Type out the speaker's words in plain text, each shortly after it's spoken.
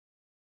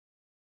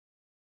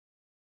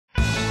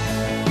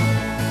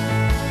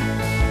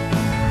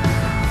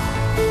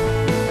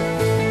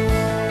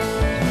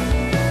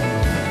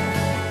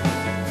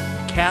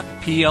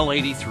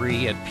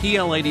PL83 and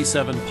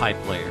PL87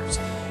 Pipelayers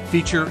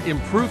feature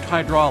improved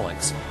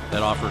hydraulics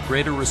that offer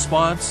greater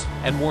response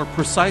and more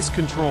precise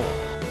control.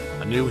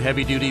 A new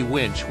heavy-duty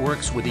winch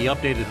works with the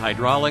updated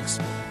hydraulics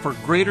for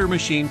greater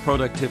machine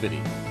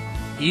productivity.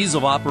 Ease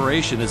of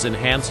operation is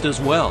enhanced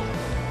as well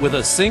with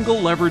a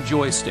single lever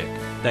joystick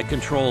that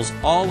controls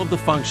all of the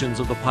functions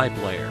of the pipe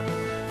layer.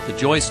 The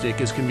joystick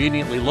is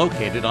conveniently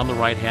located on the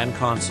right-hand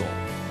console.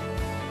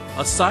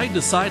 A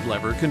side-to-side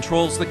lever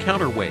controls the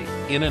counterweight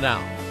in and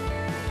out.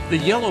 The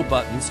yellow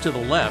buttons to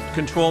the left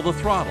control the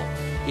throttle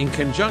in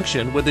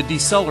conjunction with the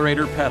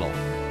decelerator pedal.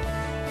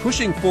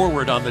 Pushing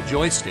forward on the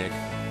joystick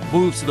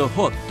moves the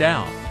hook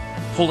down.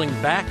 Pulling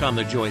back on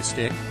the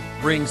joystick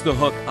brings the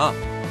hook up.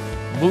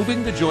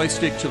 Moving the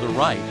joystick to the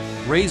right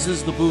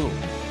raises the boom.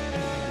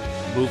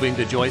 Moving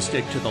the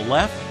joystick to the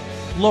left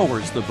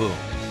lowers the boom.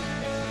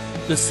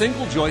 The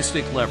single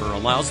joystick lever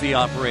allows the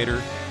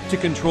operator to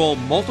control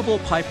multiple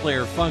pipe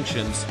layer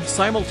functions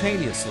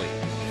simultaneously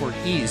for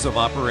ease of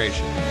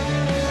operation.